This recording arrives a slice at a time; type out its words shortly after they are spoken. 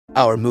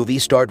Our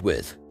movies start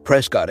with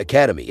Prescott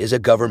Academy is a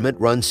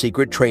government-run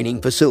secret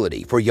training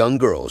facility for young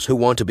girls who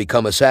want to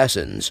become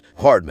assassins.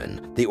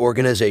 Hardman, the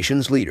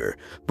organization's leader,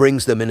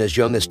 brings them in as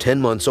young as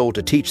 10 months old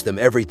to teach them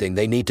everything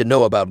they need to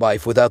know about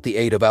life without the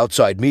aid of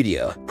outside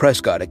media.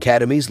 Prescott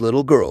Academy's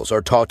little girls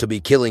are taught to be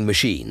killing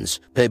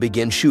machines. They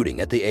begin shooting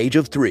at the age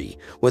of 3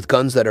 with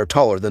guns that are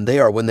taller than they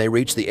are when they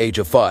reach the age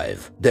of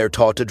 5. They're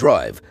taught to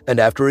drive, and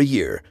after a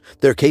year,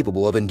 they're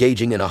capable of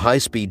engaging in a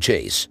high-speed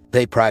chase.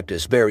 They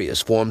practice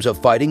various forms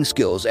of fighting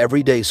skills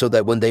every day so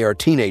that when they are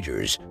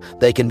teenagers,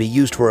 they can be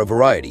used for a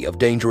variety of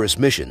dangerous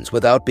missions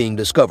without being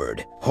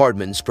discovered.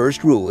 Hardman's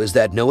first rule is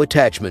that no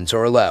attachments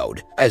are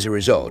allowed. As a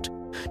result,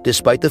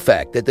 despite the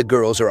fact that the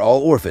girls are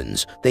all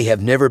orphans, they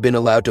have never been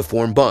allowed to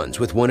form bonds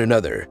with one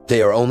another.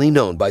 They are only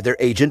known by their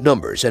agent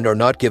numbers and are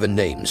not given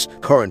names.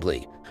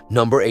 Currently,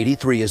 Number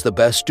 83 is the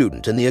best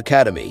student in the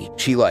academy.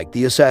 She, like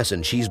the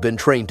assassin she's been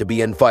trained to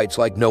be, in fights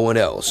like no one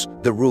else.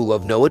 The rule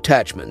of no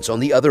attachments, on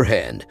the other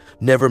hand,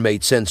 never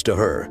made sense to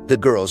her. The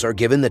girls are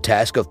given the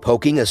task of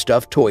poking a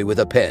stuffed toy with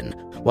a pen,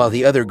 while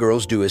the other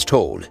girls do as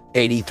told.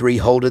 83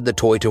 holded the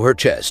toy to her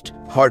chest.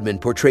 Hardman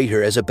portrayed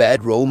her as a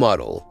bad role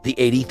model. The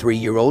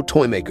 83-year-old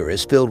toymaker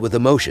is filled with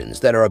emotions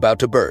that are about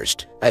to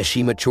burst. As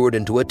she matured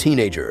into a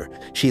teenager,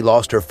 she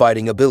lost her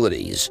fighting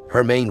abilities.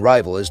 Her main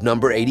rival is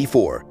number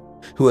 84,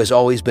 who has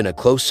always been a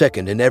close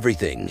second in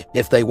everything.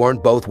 If they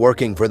weren't both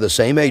working for the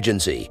same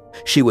agency,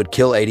 she would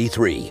kill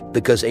 83.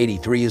 Because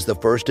 83 is the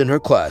first in her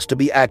class to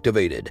be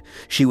activated,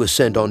 she was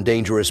sent on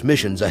dangerous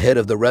missions ahead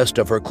of the rest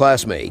of her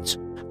classmates.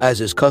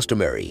 As is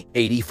customary,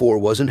 84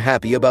 wasn't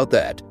happy about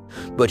that,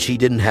 but she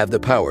didn't have the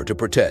power to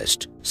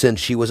protest. Since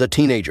she was a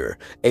teenager,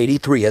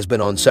 83 has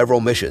been on several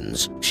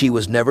missions. She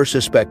was never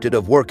suspected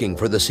of working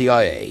for the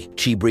CIA.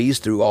 She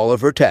breezed through all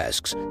of her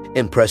tasks,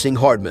 impressing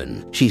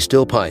Hardman. She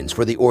still pines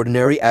for the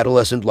ordinary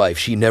adolescent life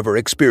she never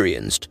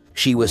experienced.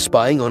 She was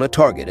spying on a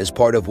target as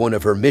part of one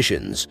of her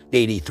missions.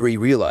 83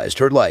 realized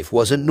her life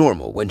wasn't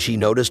normal when she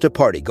noticed a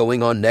party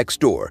going on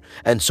next door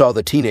and saw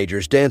the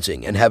teenagers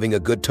dancing and having a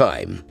good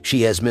time.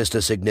 She has missed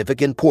a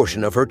significant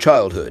portion of her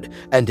childhood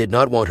and did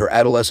not want her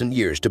adolescent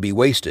years to be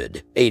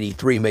wasted.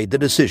 83 made the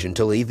decision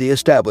to leave the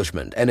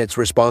establishment and its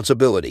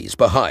responsibilities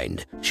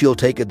behind. She'll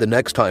take it the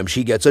next time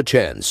she gets a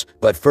chance,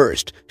 but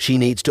first, she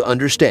needs to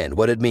understand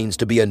what it means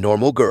to be a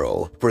normal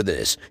girl. For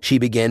this, she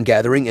began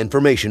gathering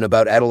information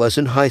about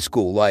adolescent high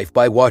school life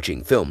by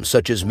watching films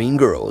such as Mean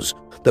Girls,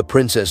 The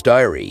Princess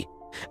Diary,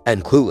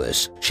 and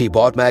Clueless. She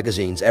bought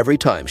magazines every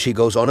time she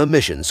goes on a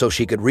mission so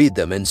she could read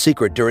them in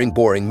secret during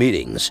boring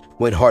meetings.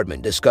 When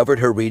Hardman discovered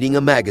her reading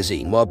a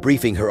magazine while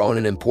briefing her on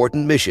an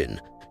important mission,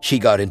 she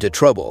got into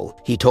trouble.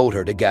 He told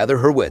her to gather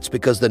her wits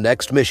because the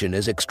next mission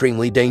is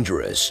extremely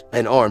dangerous.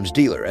 An arms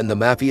dealer and the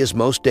mafia's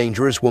most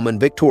dangerous woman,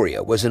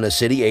 Victoria, was in a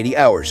city 80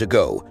 hours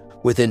ago.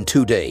 Within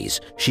 2 days,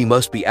 she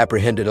must be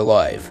apprehended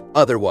alive.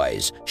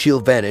 Otherwise, she'll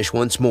vanish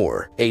once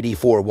more.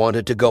 84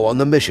 wanted to go on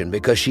the mission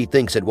because she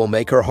thinks it will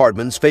make her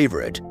Hardman's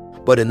favorite.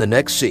 But in the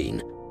next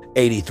scene,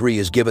 83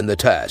 is given the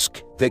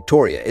task.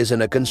 Victoria is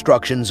in a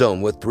construction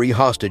zone with 3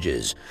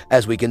 hostages.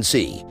 As we can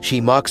see, she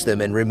mocks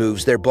them and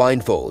removes their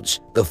blindfolds.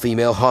 The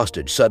female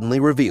hostage suddenly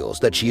reveals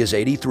that she is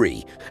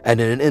 83,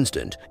 and in an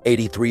instant,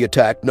 83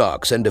 attacked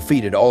Knox and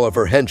defeated all of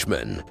her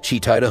henchmen. She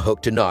tied a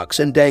hook to Knox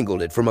and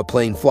dangled it from a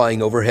plane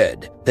flying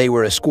overhead. They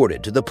were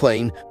escorted to the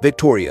plane.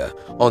 Victoria,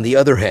 on the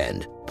other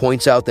hand,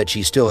 points out that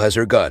she still has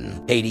her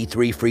gun.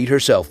 83 freed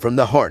herself from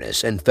the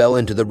harness and fell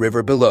into the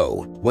river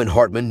below. When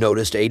Hardman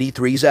noticed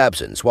 83's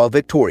absence while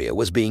Victoria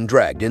was being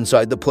dragged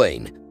inside the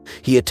plane,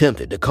 he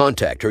attempted to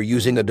contact her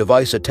using a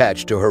device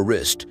attached to her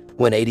wrist.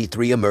 When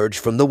 83 emerged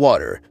from the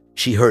water,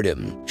 she heard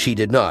him. She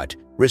did not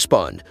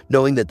respond,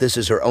 knowing that this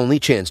is her only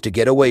chance to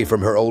get away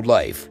from her old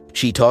life.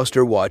 She tossed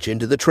her watch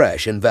into the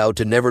trash and vowed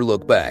to never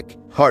look back.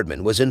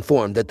 Hardman was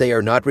informed that they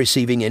are not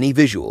receiving any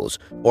visuals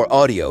or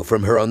audio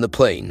from her on the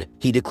plane.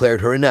 He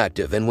declared her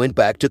inactive and went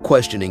back to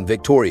questioning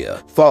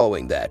Victoria.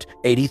 Following that,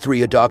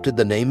 83 adopted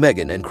the name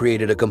Megan and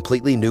created a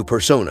completely new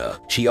persona.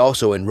 She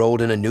also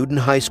enrolled in a Newton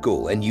high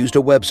school and used a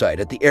website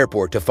at the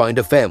airport to find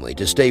a family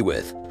to stay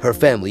with. Her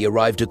family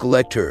arrived to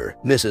collect her,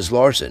 Mrs.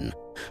 Larson,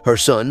 her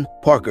son,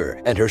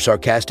 Parker, and her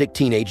sarcastic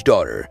teenage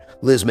daughter,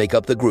 Liz, make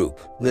up the group.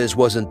 Liz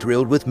wasn't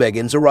thrilled with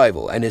Megan's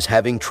arrival and is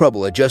having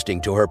trouble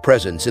adjusting to her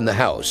presence in the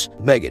house.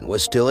 Megan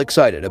was still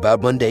excited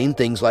about mundane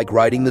things like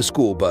riding the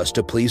school bus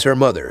to please her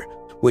mother,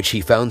 which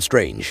she found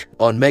strange.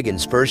 On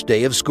Megan's first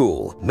day of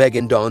school,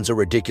 Megan dons a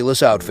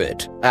ridiculous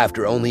outfit.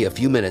 After only a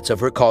few minutes of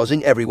her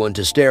causing everyone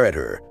to stare at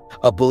her,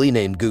 a bully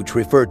named Gooch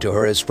referred to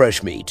her as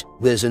fresh meat.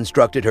 Liz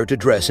instructed her to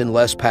dress in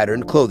less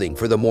patterned clothing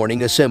for the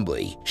morning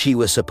assembly. She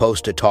was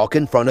supposed to talk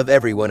in front of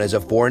everyone as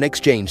a foreign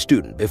exchange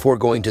student before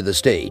going to the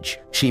stage.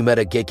 She met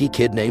a geeky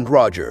kid named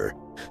Roger,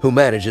 who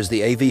manages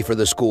the AV for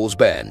the school's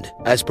band.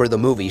 As per the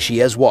movie she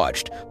has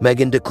watched,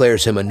 Megan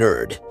declares him a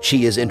nerd.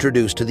 She is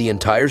introduced to the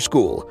entire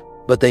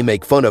school, but they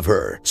make fun of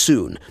her.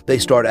 Soon, they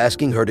start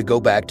asking her to go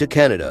back to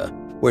Canada.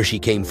 where she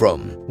came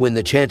from. When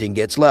the chanting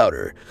gets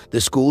louder,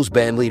 the school's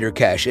band leader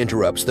Cash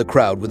interrupts the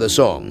crowd with a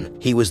song.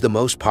 He was the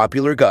most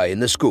popular guy in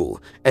the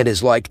school and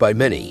is liked by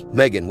many.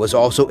 Megan was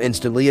also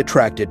instantly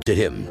attracted to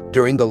him.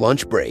 During the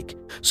lunch break,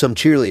 some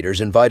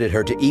cheerleaders invited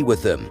her to eat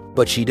with them,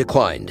 but she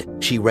declined.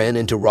 She ran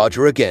into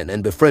Roger again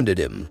and befriended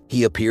him.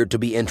 He appeared to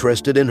be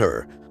interested in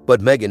her,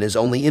 but Megan is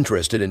only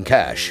interested in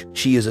Cash.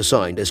 She is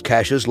assigned as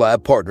Cash's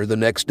lab partner the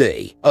next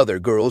day. Other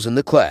girls in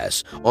the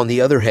class, on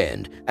the other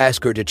hand,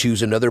 ask her to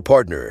choose another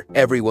partner.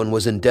 Everyone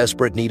was in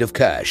desperate need of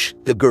Cash.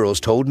 The girls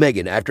told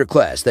Megan after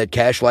class that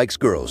Cash likes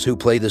girls who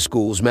play the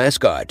school's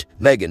mascot.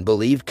 Megan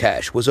believed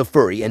Cash was a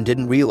furry and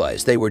didn't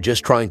realize they were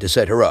just trying to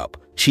set her up.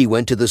 She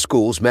went to the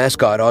school's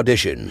mascot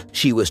audition.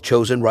 She was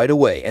chosen right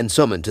away and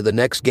summoned to the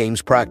next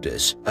game's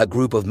practice. A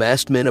group of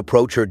masked men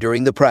approach her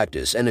during the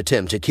practice and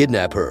attempt to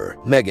kidnap her.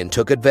 Megan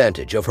took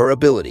advantage of her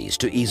abilities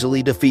to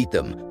easily defeat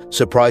them,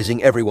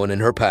 surprising everyone in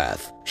her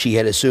path. She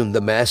had assumed the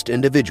masked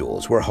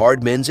individuals were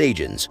Hardman's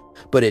agents,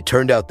 but it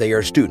turned out they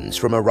are students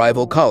from a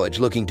rival college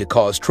looking to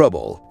cause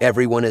trouble.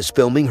 Everyone is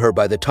filming her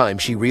by the time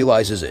she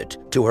realizes it.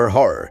 To her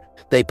horror,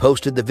 they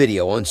posted the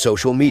video on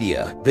social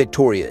media.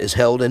 Victoria is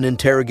held and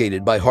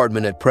interrogated by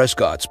Hardman at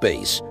Prescott's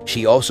base.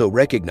 She also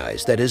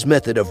recognized that his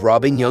method of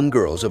robbing young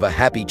girls of a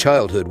happy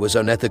childhood was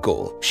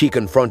unethical. She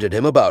confronted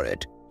him about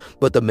it,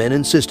 but the men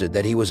insisted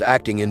that he was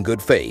acting in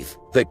good faith.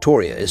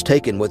 Victoria is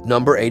taken with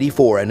number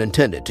 84 and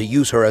intended to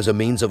use her as a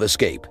means of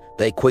escape.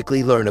 They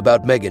quickly learn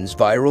about Megan's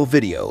viral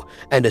video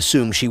and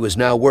assume she was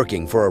now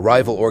working for a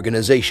rival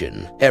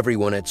organization.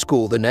 Everyone at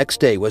school the next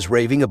day was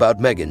raving about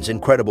Megan's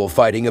incredible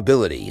fighting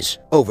abilities.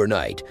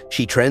 Overnight,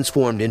 she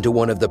transformed into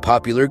one of the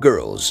popular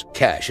girls.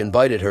 Cash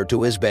invited her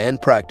to his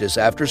band practice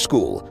after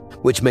school,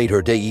 which made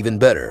her day even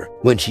better.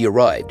 When she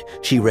arrived,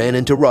 she ran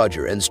into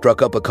Roger and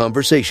struck up a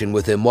conversation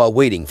with him while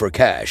waiting for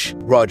Cash.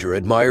 Roger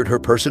admired her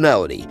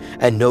personality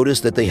and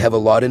noticed that they have a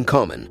lot in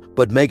common,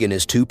 but Megan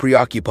is too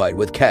preoccupied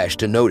with Cash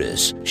to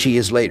notice. She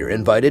is later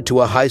invited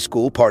to a high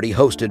school party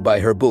hosted by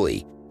her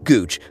bully,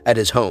 Gooch, at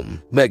his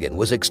home. Megan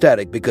was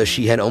ecstatic because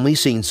she had only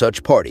seen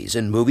such parties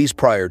in movies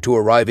prior to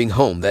arriving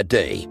home that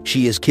day.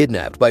 She is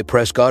kidnapped by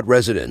Prescott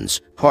residents.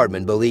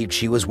 Hardman believed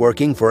she was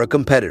working for a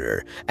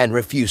competitor and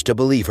refused to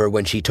believe her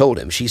when she told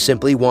him she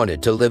simply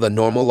wanted to live a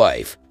normal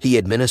life. He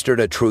administered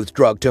a truth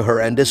drug to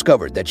her and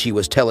discovered that she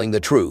was telling the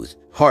truth.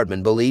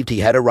 Hardman believed he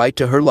had a right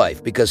to her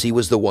life because he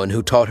was the one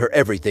who taught her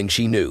everything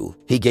she knew.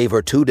 He gave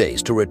her 2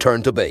 days to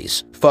return to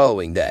base.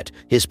 Following that,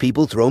 his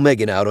people throw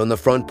Megan out on the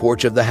front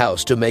porch of the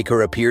house to make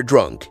her appear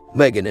drunk.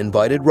 Megan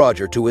invited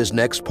Roger to his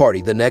next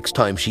party the next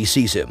time she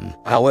sees him.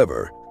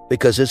 However,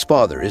 because his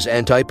father is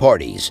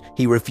anti-parties,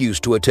 he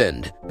refused to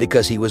attend.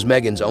 Because he was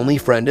Megan's only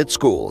friend at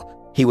school,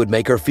 he would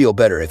make her feel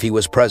better if he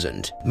was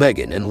present.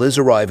 Megan and Liz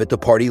arrive at the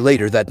party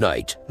later that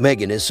night.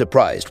 Megan is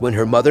surprised when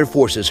her mother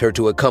forces her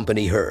to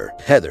accompany her.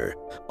 Heather,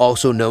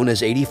 also known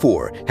as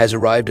 84, has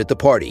arrived at the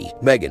party.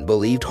 Megan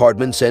believed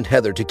Hardman sent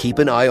Heather to keep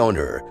an eye on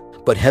her,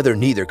 but Heather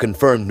neither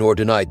confirmed nor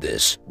denied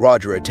this.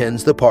 Roger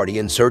attends the party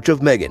in search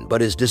of Megan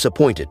but is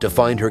disappointed to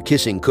find her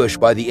kissing Kush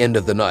by the end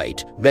of the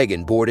night.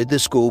 Megan boarded the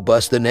school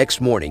bus the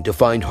next morning to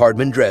find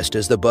Hardman dressed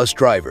as the bus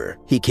driver.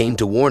 He came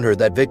to warn her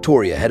that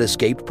Victoria had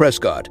escaped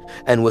Prescott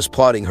and was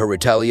plotting her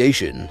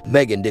retaliation.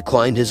 Megan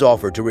declined his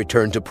offer to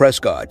return to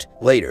Prescott.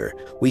 Later,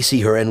 we see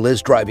her and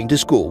Liz driving to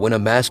school when a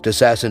masked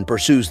assassin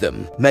pursues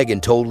them.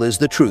 Megan told Liz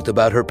the truth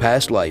about her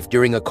past life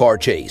during a car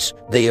chase.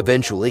 They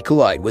eventually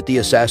collide with the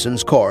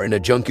assassin's car in a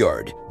junkyard.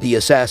 The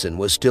assassin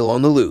was still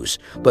on the loose,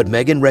 but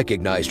Megan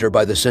recognized her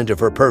by the scent of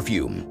her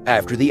perfume.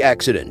 After the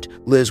accident,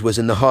 Liz was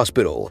in the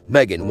hospital.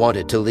 Megan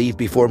wanted to leave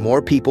before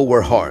more people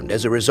were harmed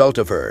as a result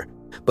of her,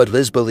 but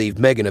Liz believed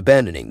Megan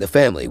abandoning the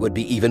family would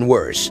be even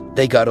worse.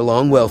 They got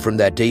along well from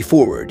that day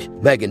forward.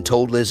 Megan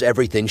told Liz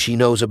everything she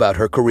knows about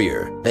her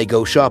career. They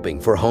go shopping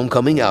for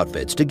homecoming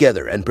outfits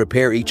together and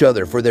prepare each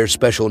other for their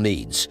special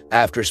needs.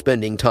 After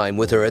spending time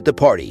with her at the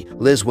party,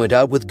 Liz went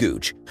out with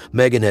Gooch.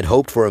 Megan had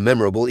hoped for a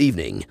memorable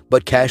evening,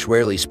 but Cash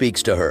rarely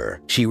speaks to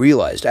her. She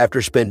realized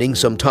after spending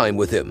some time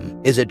with him,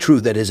 is it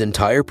true that his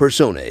entire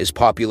persona is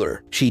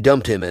popular? She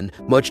dumped him and,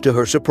 much to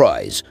her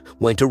surprise,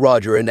 went to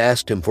Roger and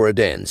asked him for a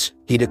dance.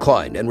 He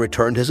declined and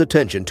returned his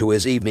attention to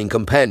his evening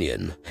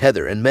companion.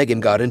 Heather and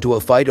Megan got into a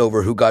fight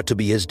over who got to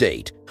be his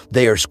date.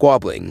 They are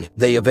squabbling.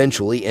 They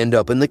eventually end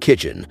up in the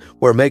kitchen,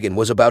 where Megan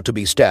was about to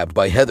be stabbed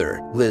by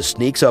Heather. Liz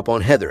sneaks up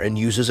on Heather and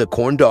uses a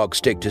corn dog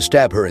stick to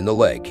stab her in the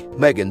leg.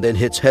 Megan then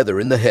hits Heather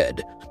in the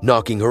head,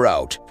 knocking her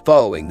out.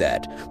 Following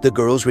that, the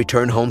girls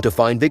return home to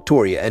find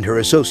Victoria and her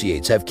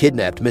associates have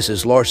kidnapped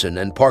Mrs. Larson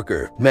and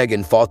Parker.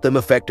 Megan fought them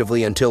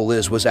effectively until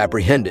Liz was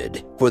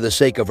apprehended. For the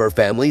sake of her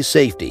family's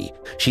safety,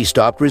 she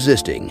stopped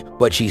resisting,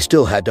 but she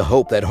still had to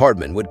hope that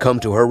Hardman would come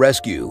to her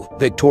rescue.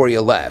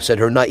 Victoria laughs at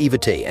her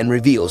naivete and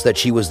reveals that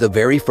she was the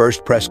very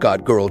first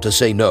Prescott girl to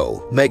say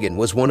no. Megan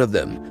was one of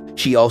them.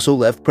 She also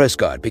left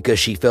Prescott because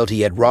she felt he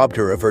had robbed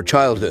her of her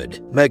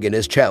childhood. Megan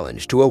is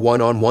challenged to a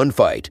one-on-one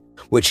fight,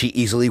 which she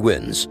easily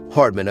wins.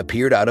 Hardman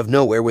appeared out of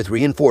nowhere with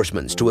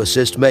reinforcements to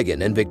assist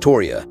Megan and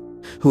Victoria,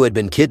 who had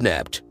been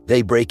kidnapped.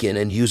 They break in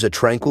and use a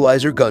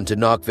tranquilizer gun to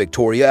knock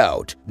Victoria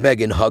out.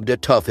 Megan hugged a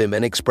Tuffham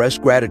and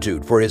expressed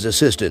gratitude for his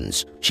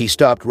assistance. She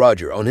stopped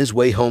Roger on his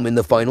way home in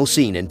the final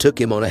scene and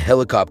took him on a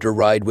helicopter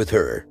ride with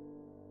her.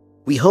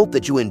 We hope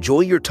that you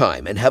enjoy your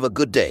time and have a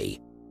good day.